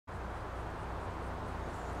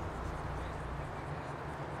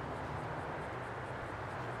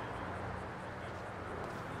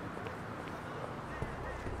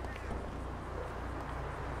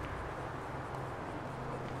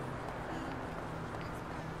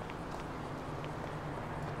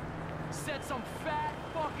set some fat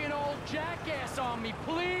fucking old jackass on me,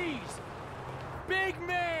 please! Big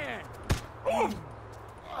man!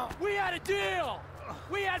 We had a deal!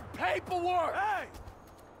 We had paperwork! Hey!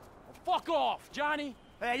 Well, fuck off, Johnny!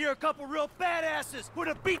 Hey, you're a couple real badasses! Put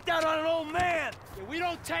a beat down on an old man! Yeah, we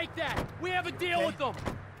don't take that! We have a deal with them!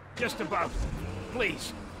 Just about.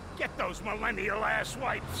 Please, get those millennial ass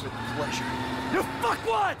wipes. With pleasure. You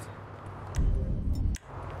fuckwad!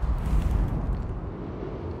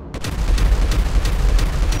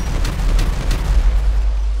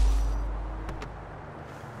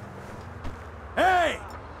 Hey!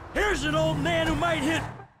 Here's an old man who might hit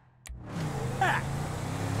back.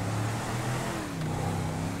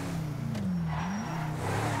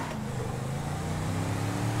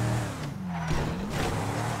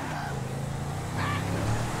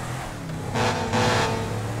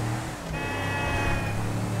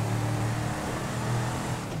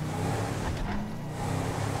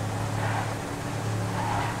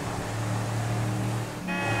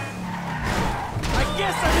 I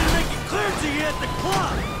guess I didn't make it clear to you at the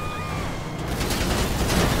club.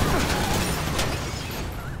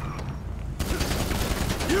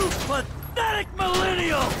 You pathetic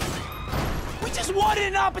millennial! We just wanted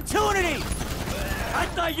an opportunity! I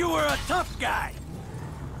thought you were a tough guy.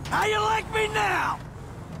 How you like me now?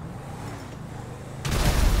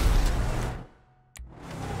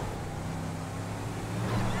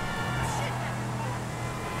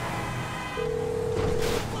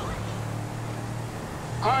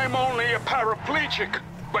 I'm only a paraplegic,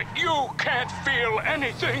 but you can't feel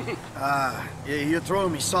anything. You're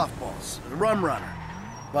throwing me softballs. Rum runner.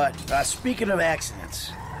 But, speaking of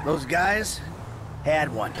accidents, those guys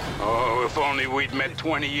had one. Oh, if only we'd met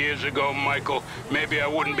 20 years ago, Michael. Maybe I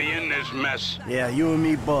wouldn't be in this mess. Yeah, you and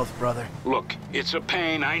me both, brother. Look, it's a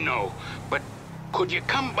pain, I know, but could you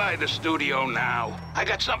come by the studio now? I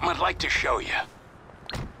got something I'd like to show you.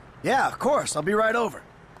 Yeah, of course. I'll be right over.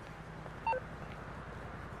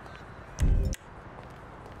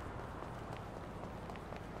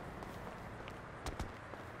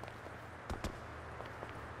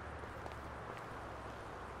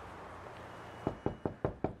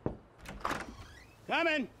 Come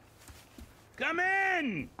in. Come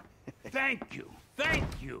in! Thank you, thank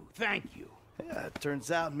you, thank you. Yeah, it turns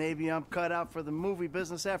out maybe I'm cut out for the movie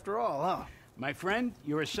business after all, huh? My friend,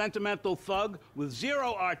 you're a sentimental thug with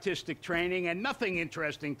zero artistic training and nothing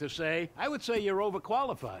interesting to say. I would say you're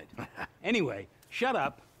overqualified. Anyway, shut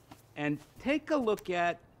up and take a look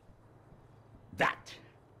at that.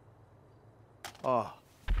 Oh.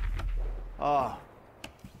 Oh.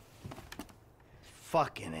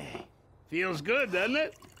 Fucking A. Feels good, doesn't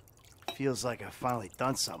it? Feels like I've finally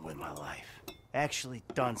done something with my life. Actually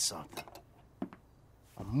done something.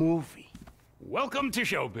 A movie. Welcome to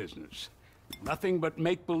show business. Nothing but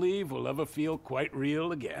make-believe will ever feel quite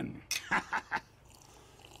real again.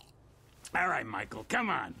 All right, Michael, come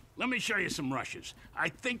on. Let me show you some rushes. I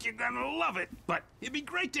think you're gonna love it, but it'd be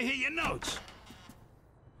great to hear your notes.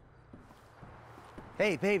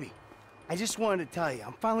 Hey, baby. I just wanted to tell you,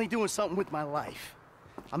 I'm finally doing something with my life.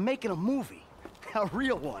 I'm making a movie. A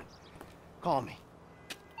real one. Call me.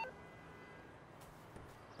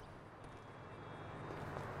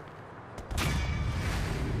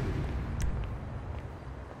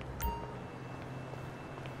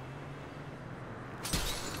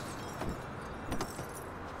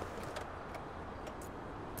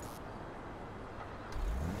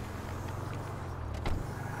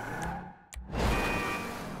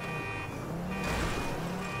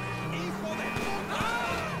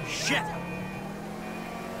 Shit!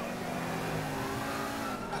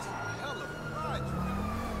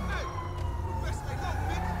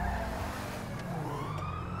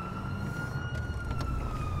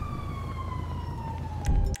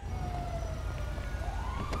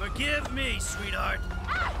 Forgive me, sweetheart.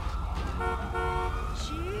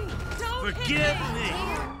 Gee, don't Forgive hit me. me.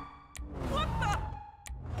 What the?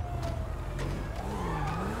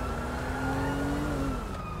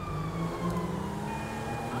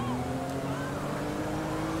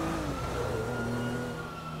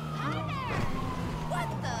 What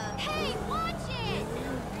the? Hey, watch it!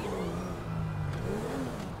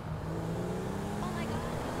 Oh my god.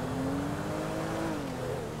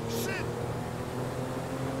 Shit!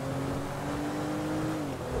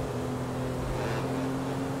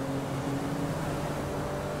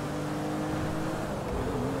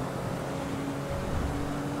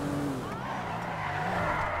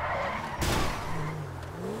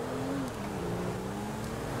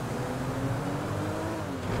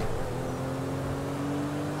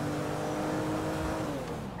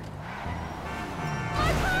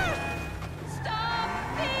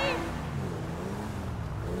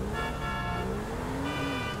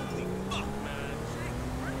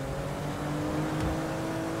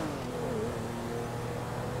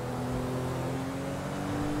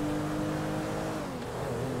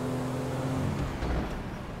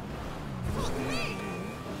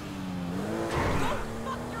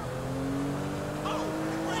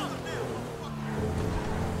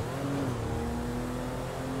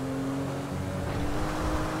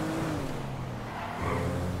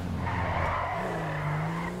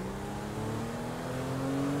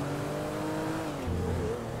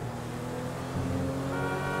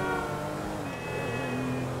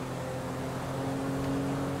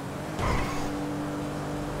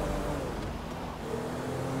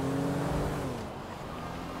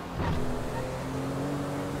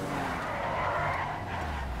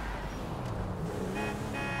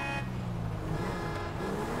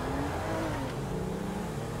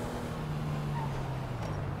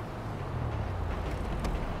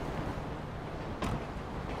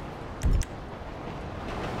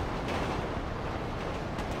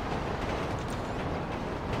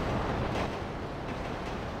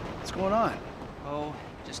 What's going on? Oh,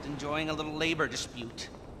 just enjoying a little labor dispute.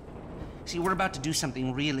 See, we're about to do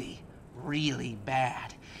something really, really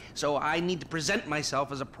bad. So I need to present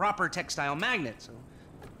myself as a proper textile magnet,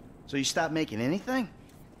 So you stopped making anything?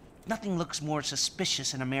 Nothing looks more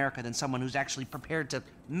suspicious in America than someone who's actually prepared to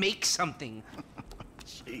make something.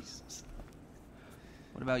 Jesus.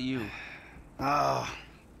 What about you? Oh,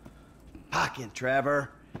 fucking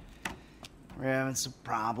Trevor. We're having some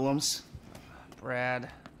problems. Brad.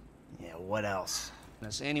 Yeah, what else?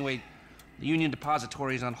 Yes, anyway, the Union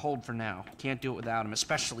Depository is on hold for now. Can't do it without him,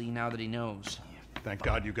 especially now that he knows. Thank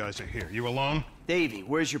God you guys are here. You alone? Davey,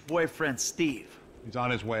 where's your boyfriend, Steve? He's on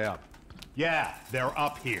his way up. Yeah, they're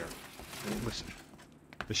up here. Listen,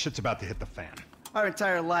 the shit's about to hit the fan. Our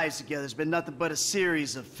entire lives together has been nothing but a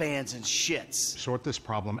series of fans and shits. Sort this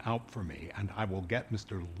problem out for me, and I will get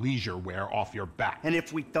Mr. Leisureware off your back. And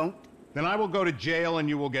if we don't? Then I will go to jail and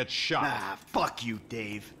you will get shot. Ah, fuck you,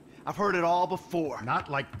 Dave. I've heard it all before.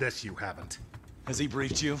 Not like this, you haven't. Has he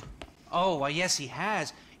briefed you? Oh, why, yes, he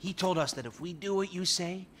has. He told us that if we do what you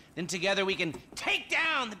say, then together we can take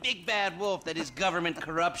down the big bad wolf that is government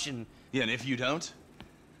corruption. Yeah, and if you don't,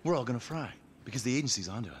 we're all gonna fry, because the agency's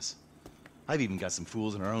onto us. I've even got some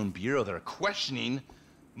fools in our own bureau that are questioning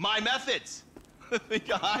my methods. Think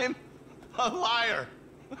I'm a liar,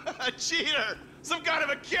 a cheater, some kind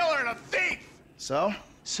of a killer and a thief. So?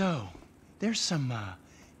 So, there's some,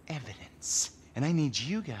 evidence, and I need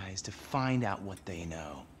you guys to find out what they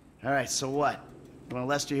know. All right, so what? You want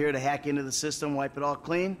Lester here to hack into the system, wipe it all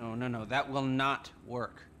clean? No, that will not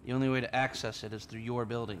work. The only way to access it is through your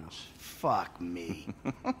buildings. Fuck me.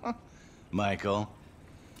 Michael,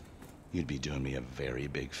 you'd be doing me a very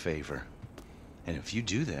big favor. And if you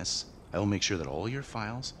do this, I will make sure that all your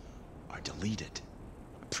files are deleted.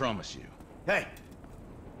 I promise you. Hey,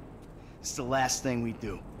 it's the last thing we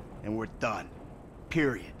do, and we're done.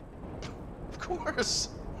 Period. Of course.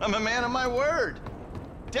 I'm a man of my word.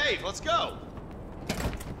 Dave, let's go.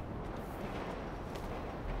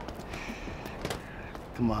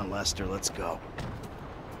 Come on, Lester, let's go.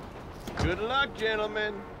 Good luck,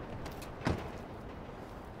 gentlemen.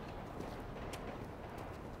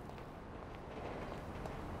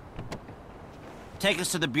 Take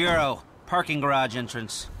us to the Bureau. Parking garage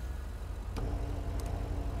entrance.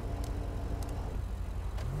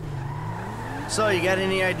 So, you got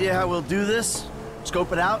any idea how we'll do this?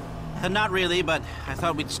 Scope it out? Not really, but I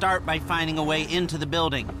thought we'd start by finding a way into the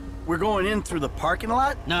building. We're going in through the parking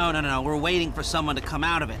lot? No. We're waiting for someone to come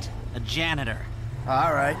out of it. A janitor.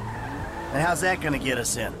 All right. And how's that gonna get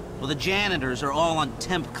us in? Well, the janitors are all on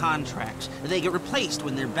temp contracts. They get replaced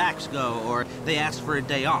when their backs go, or they ask for a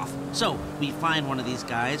day off. So, we find one of these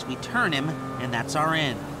guys, we turn him, and that's our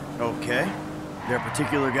in. Okay. There a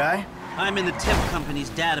particular guy? I'm in the temp company's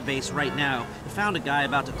database right now. I found a guy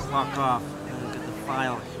about to clock off. I'll get the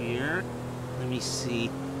file here. Let me see.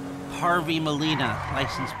 Harvey Molina,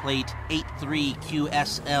 license plate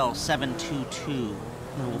 83QSL722.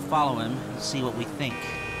 And we'll follow him and see what we think.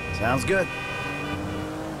 Sounds good.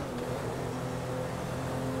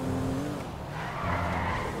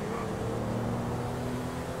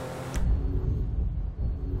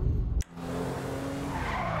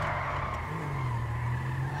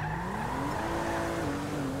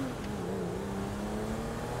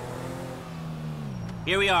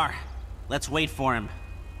 Here we are. Let's wait for him.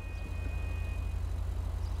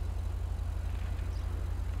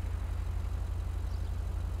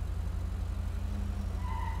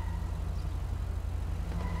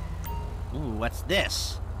 Ooh, what's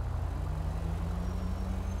this?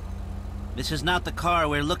 This is not the car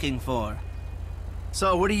we're looking for.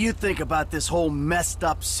 So, what do you think about this whole messed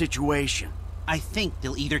up situation? I think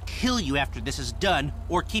they'll either kill you after this is done,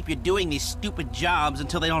 or keep you doing these stupid jobs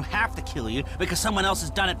until they don't have to kill you because someone else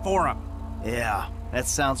has done it for them. Yeah, that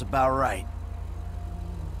sounds about right.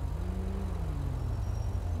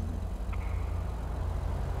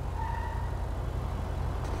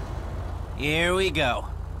 Here we go.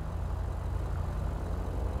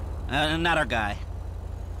 Not our guy.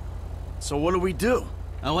 So what do we do?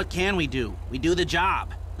 What can we do? We do the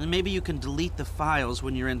job. And maybe you can delete the files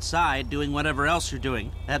when you're inside doing whatever else you're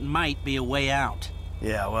doing. That might be a way out.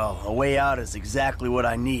 Yeah, well, a way out is exactly what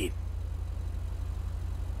I need.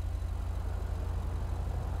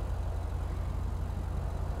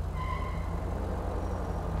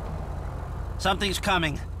 Something's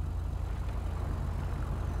coming.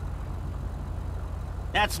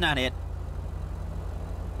 That's not it.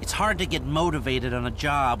 It's hard to get motivated on a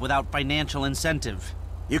job without financial incentive.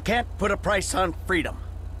 You can't put a price on freedom.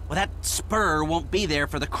 Well, that spur won't be there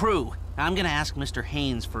for the crew. I'm gonna ask Mr.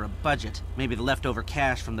 Haynes for a budget. Maybe the leftover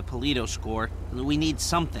cash from the Polito score. We need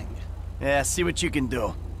something. Yeah, see what you can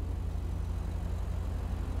do.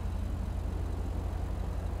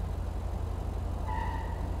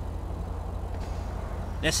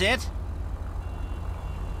 That's it?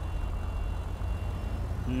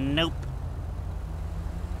 Nope.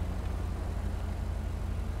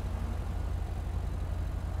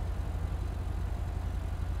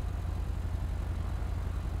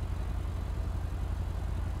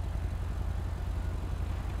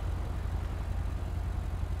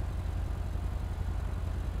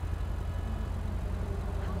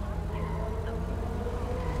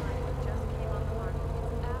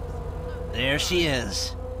 There she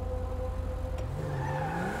is.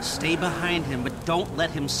 Stay behind him, but don't let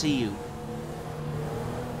him see you.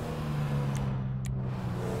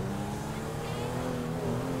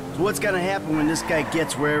 So what's gonna happen when this guy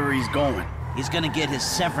gets wherever he's going? He's gonna get his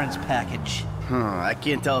severance package. I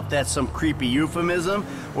can't tell if that's some creepy euphemism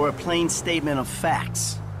or a plain statement of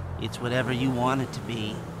facts. It's whatever you want it to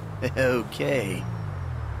be. Okay.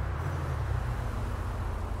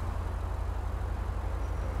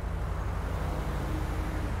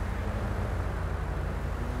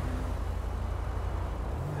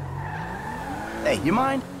 Hey, you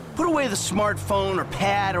mind? Put away the smartphone or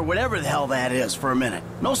pad or whatever the hell that is for a minute.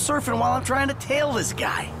 No surfing while I'm trying to tail this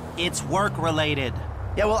guy. It's work-related.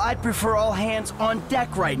 Yeah, well, I'd prefer all hands on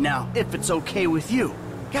deck right now, if it's okay with you.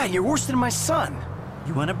 God, you're worse than my son.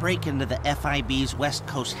 You want to break into the FIB's West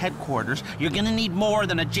Coast headquarters, you're gonna need more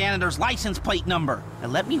than a janitor's license plate number. Now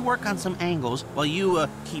let me work on some angles while you,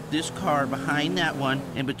 keep this car behind that one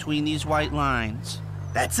and between these white lines.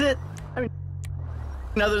 That's it. I mean,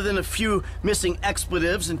 other than a few missing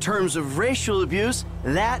expletives in terms of racial abuse,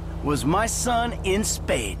 that was my son in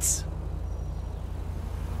spades.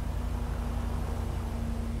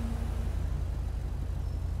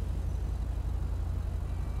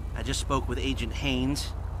 I just spoke with Agent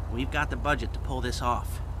Haynes. We've got the budget to pull this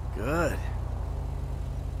off. Good.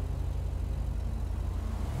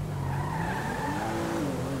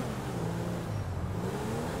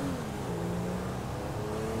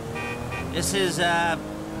 This is,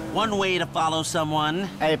 one way to follow someone.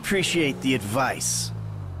 I appreciate the advice.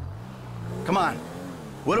 Come on.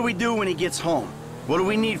 What do we do when he gets home? What do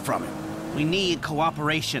we need from him? We need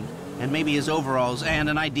cooperation, and maybe his overalls and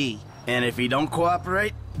an ID. And if he don't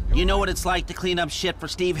cooperate? You know what it's like to clean up shit for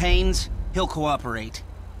Steve Haynes? He'll cooperate.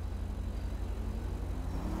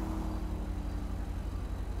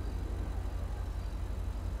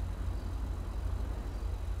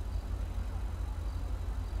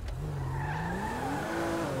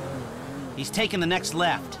 He's taking the next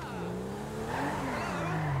left.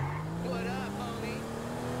 What up, homie?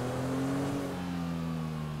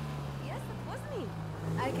 Yes, it was me.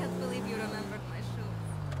 I can't believe you remembered my shoes.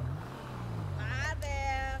 Hi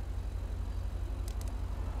there.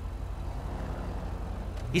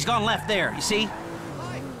 He's gone left there, you see?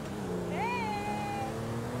 Hi. Hey.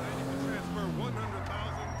 I need to transfer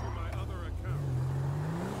 $100,000 to my other account.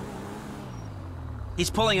 He's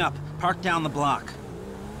pulling up, parked down the block.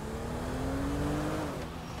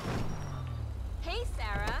 Hey,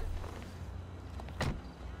 Sarah.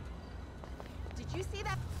 Did you see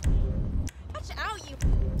that? Watch out, you.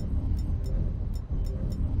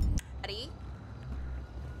 Buddy.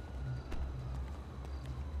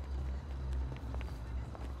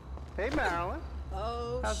 Hey, Marilyn.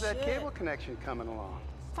 Oh, How's that shit. cable connection coming along?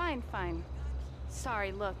 Fine, fine.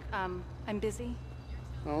 Sorry, look, I'm busy.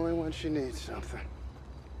 Only when she needs something.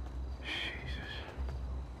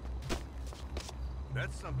 Jesus.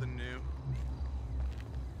 That's something new.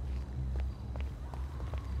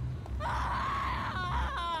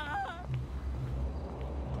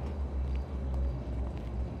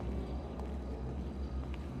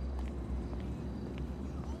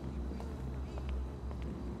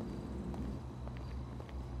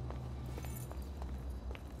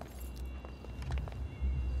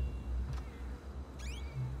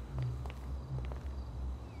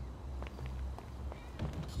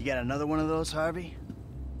 You got another one of those, Harvey?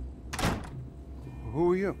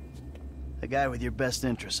 Who are you? The guy with your best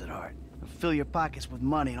interests at heart. Fill your pockets with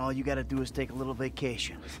money and all you gotta do is take a little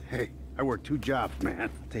vacation. Hey, I work 2 jobs, man. I'll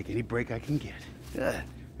take any break I can get. Good.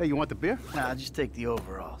 Hey, you want the beer? Nah, just take the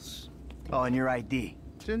overalls. Oh, and your ID.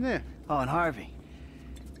 It's in there. Oh, and Harvey,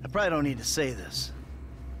 I probably don't need to say this,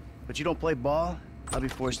 but you don't play ball, I'll be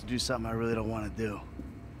forced to do something I really don't want to do.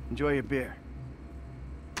 Enjoy your beer.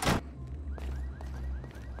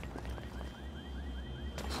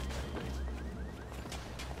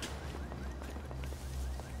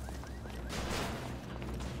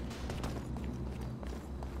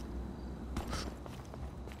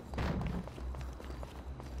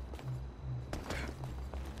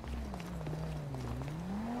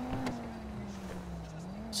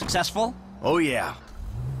 Successful? Oh, yeah.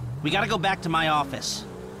 We gotta go back to my office.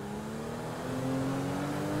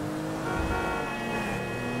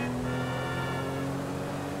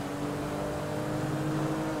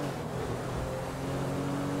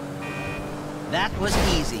 That was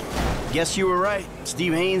easy. Guess you were right.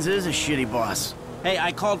 Steve Haynes is a shitty boss. Hey,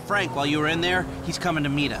 I called Frank while you were in there. He's coming to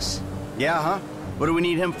meet us. Yeah, huh? What do we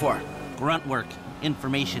need him for? Grunt work.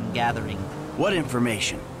 Information gathering. What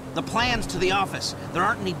information? The plans to the office. There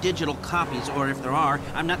aren't any digital copies, or if there are,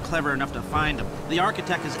 I'm not clever enough to find them. The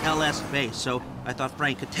architect is LS based, so I thought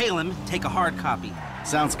Frank could tail him, take a hard copy.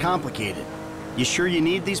 Sounds complicated. You sure you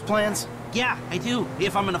need these plans? Yeah, I do.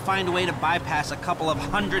 If I'm gonna find a way to bypass a couple of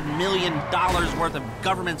 $100 million worth of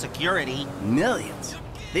government security. Millions?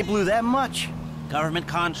 They blew that much? Government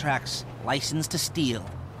contracts, license to steal.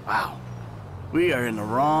 Wow. We are in the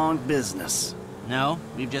wrong business. No,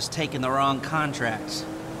 we've just taken the wrong contracts.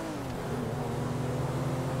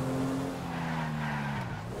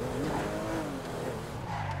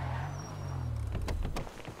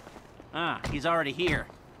 Ah, he's already here.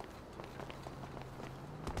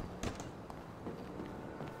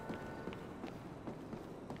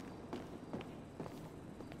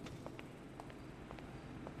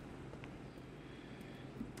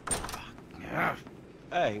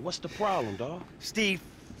 Hey, what's the problem, dawg? Steve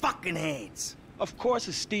fucking Haynes. Of course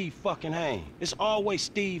it's Steve fucking Haynes. It's always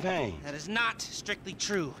Steve Haynes. That is not strictly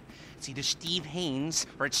true. It's either Steve Haynes,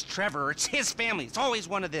 or it's Trevor, or it's his family. It's always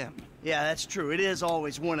one of them. Yeah, that's true. It is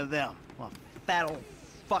always one of them. Well, fat old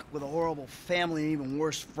fuck with a horrible family and even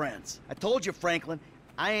worse friends. I told you, Franklin,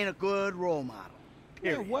 I ain't a good role model.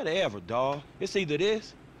 Yeah, whatever, dawg. It's either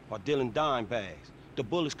this or dealing dime bags. The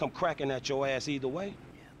bullets come cracking at your ass either way.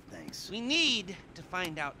 Yeah, thanks. We need to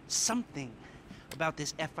find out something about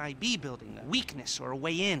this FIB building, a weakness or a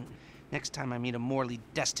way in. Next time I meet a morally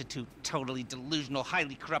destitute, totally delusional,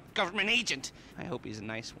 highly corrupt government agent, I hope he's a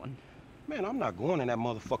nice one. Man, I'm not going in that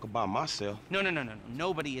motherfucker by myself. No.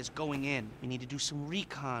 Nobody is going in. We need to do some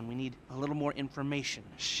recon. We need a little more information.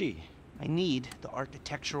 Shit. I need the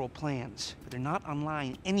architectural plans, but they're not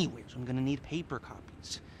online anywhere, so I'm gonna need paper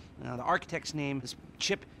copies. Now, the architect's name is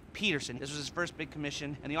Chip Peterson. This was his first big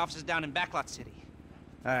commission, and the office is down in Backlot City.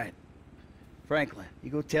 All right. Franklin, you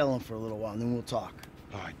go tell him for a little while, and then we'll talk.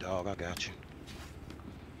 All right, dawg, I got you.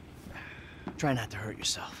 Try not to hurt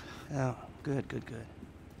yourself. Oh, good.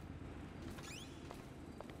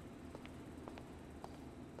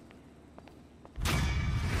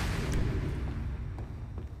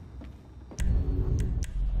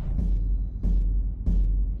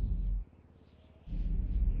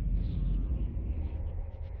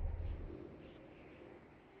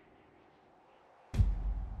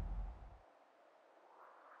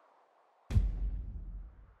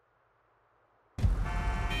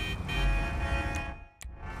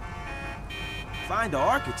 Find the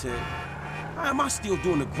architect? Why am I still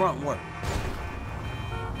doing the grunt work?